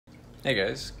Hey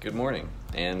guys, good morning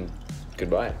and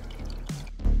goodbye.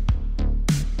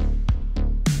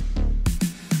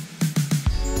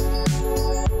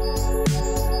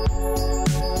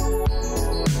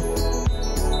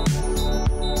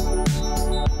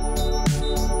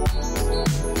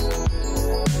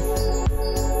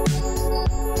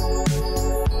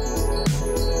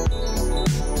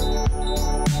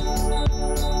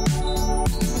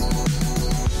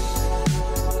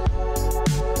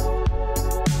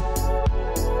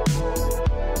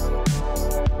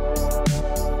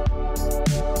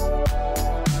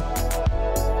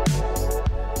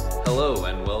 Hello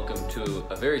and welcome to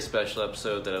a very special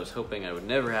episode that I was hoping I would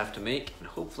never have to make and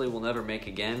hopefully will never make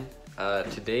again.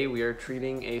 Today we are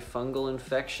treating a fungal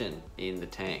infection in the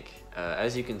tank.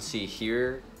 As you can see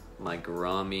here, my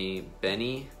gourami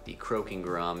Benny, the croaking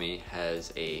gourami,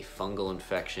 has a fungal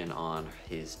infection on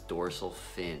his dorsal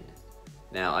fin.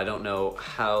 Now, I don't know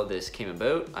how this came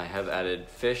about. I have added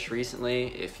fish recently.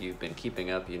 If you've been keeping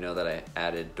up, you know that I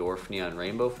added dwarf neon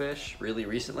rainbow fish really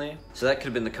recently. So that could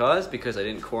have been the cause because I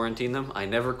didn't quarantine them. I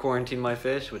never quarantine my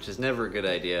fish, which is never a good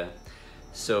idea.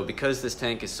 So because this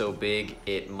tank is so big,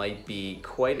 it might be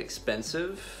quite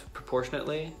expensive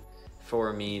proportionately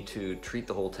for me to treat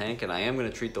the whole tank, and I am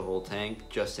gonna treat the whole tank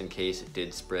just in case it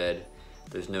did spread.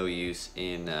 There's no use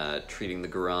in treating the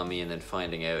gourami and then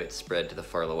finding out it spread to the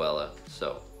Farloella.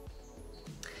 So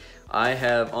I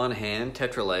have on hand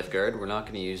Tetra Lifeguard. We're not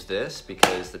going to use this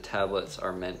because the tablets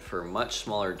are meant for much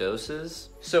smaller doses.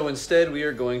 So instead we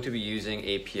are going to be using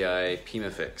API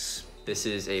Pimafix. This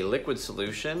is a liquid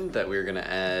solution that we're going to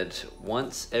add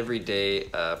once every day,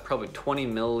 probably 20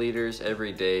 milliliters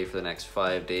every day for the next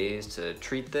 5 days to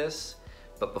treat this.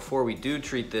 But before we do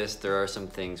treat this, there are some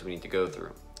things we need to go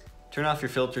through. Turn off your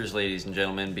filters, ladies and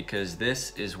gentlemen, because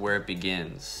this is where it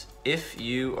begins. If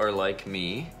you are like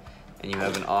me and you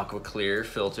have an aqua clear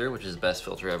filter, which is the best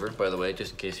filter ever, by the way,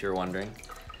 just in case you're wondering,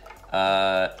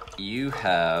 you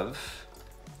have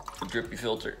a drippy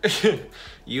filter.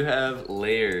 You have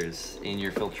layers in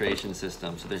your filtration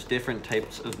system. So there's different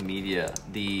types of media.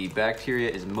 The bacteria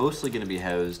is mostly going to be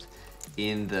housed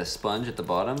in the sponge at the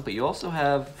bottom, but you also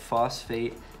have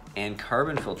phosphate and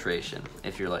carbon filtration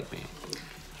if you're like me.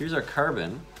 Here's our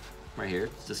carbon, right here,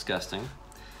 it's disgusting.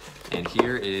 And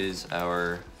here is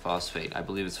our phosphate. I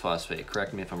believe it's phosphate,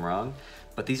 correct me if I'm wrong.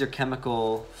 But these are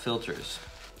chemical filters.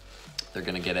 They're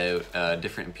gonna get out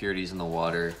different impurities in the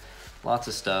water, lots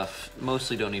of stuff.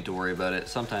 Mostly don't need to worry about it,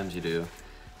 sometimes you do.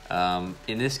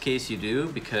 In this case you do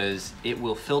because it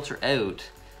will filter out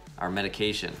our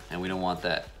medication and we don't want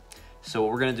that. So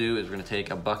what we're gonna do is we're gonna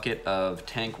take a bucket of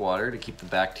tank water to keep the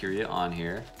bacteria on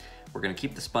here. We're gonna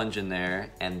keep the sponge in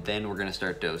there and then we're gonna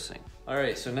start dosing. All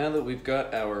right, so now that we've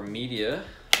got our media,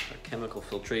 our chemical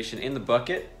filtration in the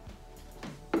bucket,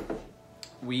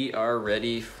 we are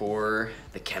ready for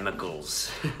the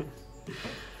chemicals.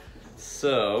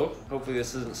 So, hopefully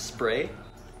this isn't spray.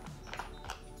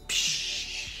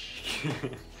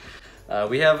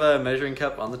 We have a measuring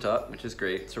cup on the top, which is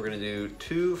great. So we're gonna do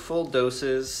 2 full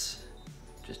doses,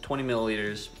 just 20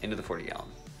 milliliters into the 40 gallon.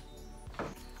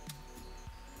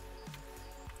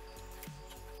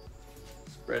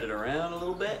 Spread it around a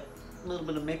little bit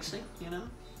of mixing, you know?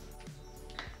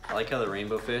 I like how the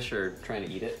rainbow fish are trying to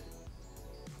eat it.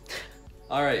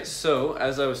 All right, so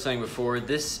as I was saying before,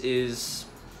 this is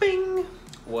bing,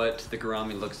 what the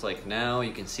gourami looks like now.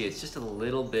 You can see it's just a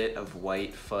little bit of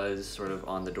white fuzz sort of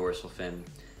on the dorsal fin.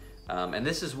 And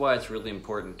this is why it's really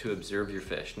important to observe your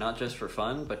fish, not just for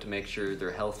fun, but to make sure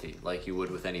they're healthy like you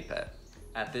would with any pet.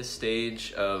 At this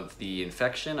stage of the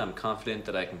infection, I'm confident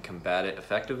that I can combat it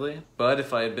effectively. But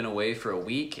if I had been away for a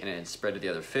week and it had spread to the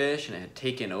other fish and it had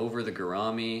taken over the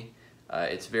gourami,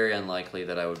 it's very unlikely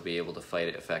that I would be able to fight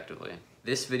it effectively.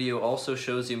 This video also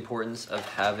shows the importance of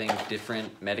having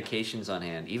different medications on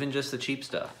hand, even just the cheap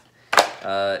stuff.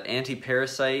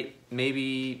 Anti-parasite,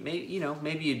 maybe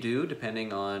you do,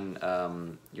 depending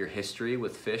on your history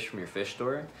with fish from your fish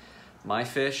store. My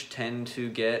fish tend to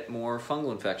get more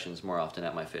fungal infections more often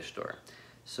at my fish store.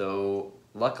 So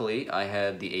luckily I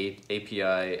had the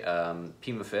API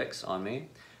Pimafix on me.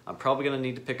 I'm probably gonna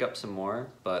need to pick up some more,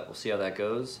 but we'll see how that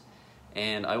goes.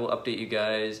 And I will update you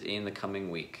guys in the coming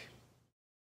week.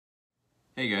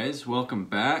 Hey guys, welcome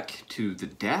back to the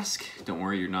desk. Don't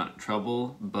worry, you're not in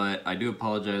trouble, but I do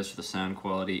apologize for the sound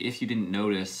quality. If you didn't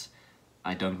notice,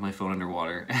 I dunked my phone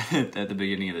underwater at the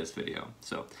beginning of this video.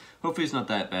 So hopefully it's not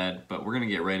that bad, but we're gonna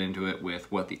get right into it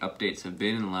with what the updates have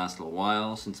been in the last little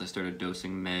while since I started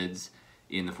dosing meds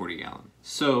in the 40 gallon.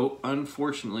 So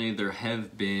unfortunately there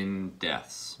have been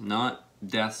deaths. Not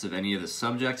deaths of any of the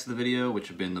subjects of the video, which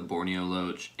have been the Borneo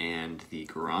Loach and the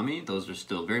gourami. Those are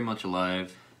still very much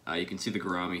alive. You can see the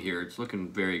gourami here. It's looking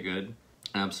very good.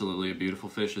 Absolutely a beautiful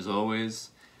fish as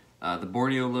always. The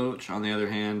Borneo Loach, on the other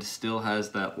hand, still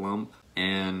has that lump,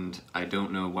 and I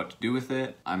don't know what to do with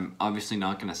it. I'm obviously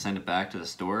not going to send it back to the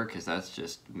store because that's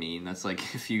just mean. That's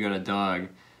like if you got a dog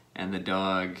and the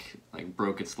dog like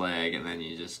broke its leg and then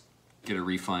you just get a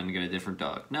refund and get a different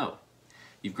dog. No.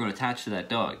 You've grown attached to that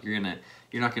dog. You're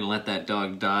not gonna let that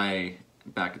dog die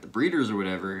back at the breeders or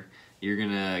whatever. You're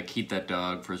gonna keep that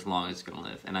dog for as long as it's gonna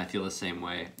live. And I feel the same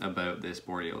way about this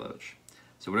Borneo Loach.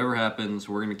 So whatever happens,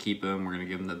 we're gonna keep him. We're gonna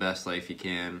give him the best life he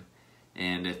can.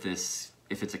 And if it's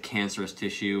a cancerous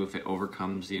tissue, if it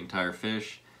overcomes the entire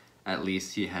fish, at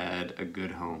least he had a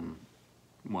good home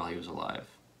while he was alive.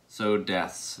 So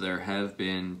deaths, there have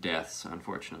been deaths,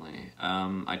 unfortunately.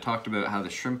 I talked about how the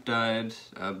shrimp died,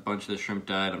 a bunch of the shrimp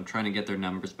died. I'm trying to get their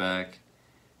numbers back.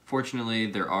 Fortunately,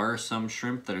 there are some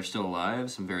shrimp that are still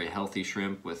alive, some very healthy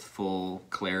shrimp with full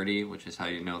clarity, which is how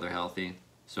you know they're healthy.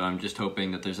 So I'm just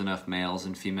hoping that there's enough males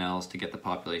and females to get the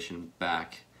population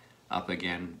back up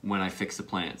again when I fix the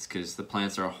plants, because the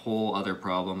plants are a whole other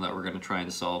problem that we're going to try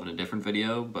and solve in a different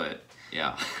video, but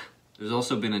yeah. There's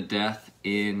also been a death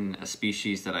in a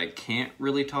species that I can't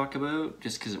really talk about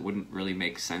just because it wouldn't really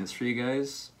make sense for you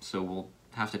guys. So we'll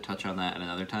have to touch on that at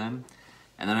another time.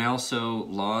 And then I also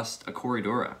lost a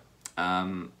Corydoras.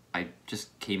 I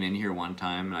just came in here one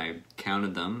time and I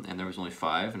counted them and there was only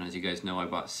 5. And as you guys know, I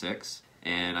bought 6.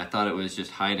 And I thought it was just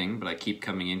hiding, but I keep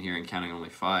coming in here and counting only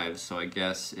 5. So I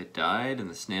guess it died and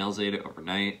the snails ate it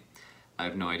overnight. I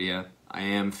have no idea. I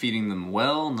am feeding them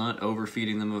well, not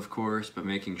overfeeding them of course, but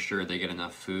making sure they get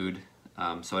enough food.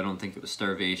 So I don't think it was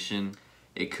starvation.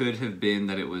 It could have been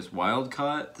that it was wild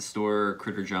caught. The store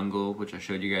Critter Jungle, which I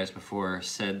showed you guys before,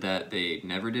 said that they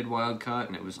never did wild caught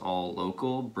and it was all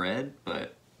local bred,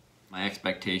 but my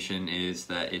expectation is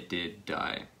that it did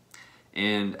die.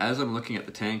 And as I'm looking at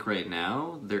the tank right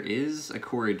now, there is a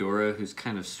Corydoras who's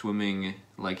kind of swimming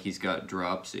like he's got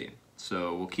dropsy.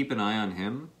 So we'll keep an eye on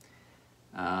him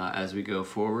as we go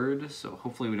forward, so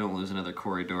hopefully we don't lose another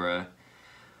Corydoras.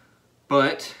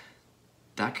 But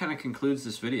that kind of concludes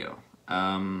this video.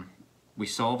 We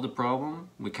solved a problem,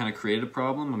 we kind of created a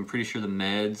problem. I'm pretty sure the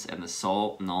meds and the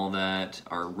salt and all that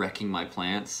are wrecking my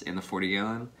plants in the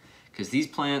 40-gallon, because these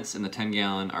plants in the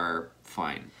 10-gallon are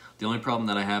fine. The only problem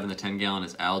that I have in the 10-gallon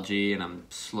is algae, and I'm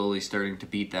slowly starting to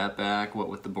beat that back, what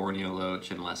with the Borneo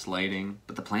Loach and less lighting.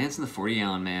 But the plants in the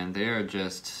 40-gallon, man, they are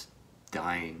just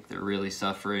dying. They're really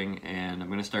suffering, and I'm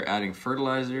gonna start adding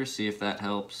fertilizer, see if that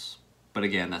helps. But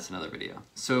again, that's another video.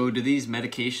 So do these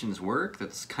medications work?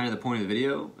 That's kind of the point of the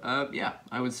video. Yeah,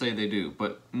 I would say they do.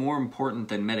 But more important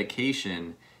than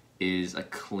medication is a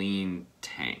clean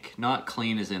tank. Not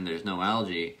clean as in there's no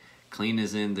algae, clean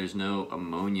as in there's no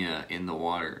ammonia in the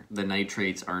water. The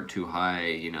nitrates aren't too high,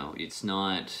 you know, it's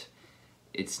not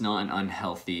an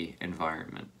unhealthy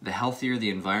environment. The healthier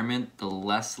the environment, the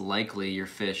less likely your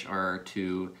fish are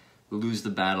to lose the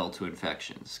battle to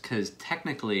infections. Because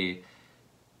technically,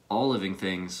 all living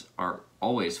things are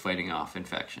always fighting off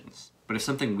infections. But if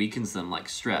something weakens them, like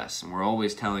stress, and we're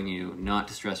always telling you not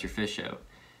to stress your fish out,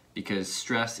 because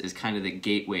stress is kind of the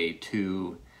gateway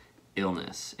to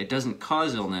illness. It doesn't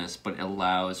cause illness, but it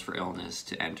allows for illness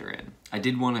to enter in. I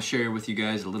did want to share with you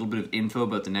guys a little bit of info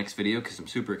about the next video because I'm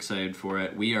super excited for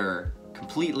it. We are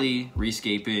completely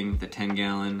rescaping the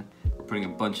 10-gallon. We're putting a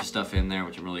bunch of stuff in there,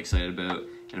 which I'm really excited about.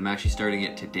 And I'm actually starting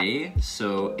it today.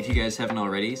 So if you guys haven't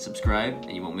already, subscribe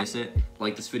and you won't miss it.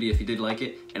 Like this video if you did like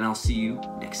it, and I'll see you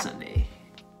next Sunday.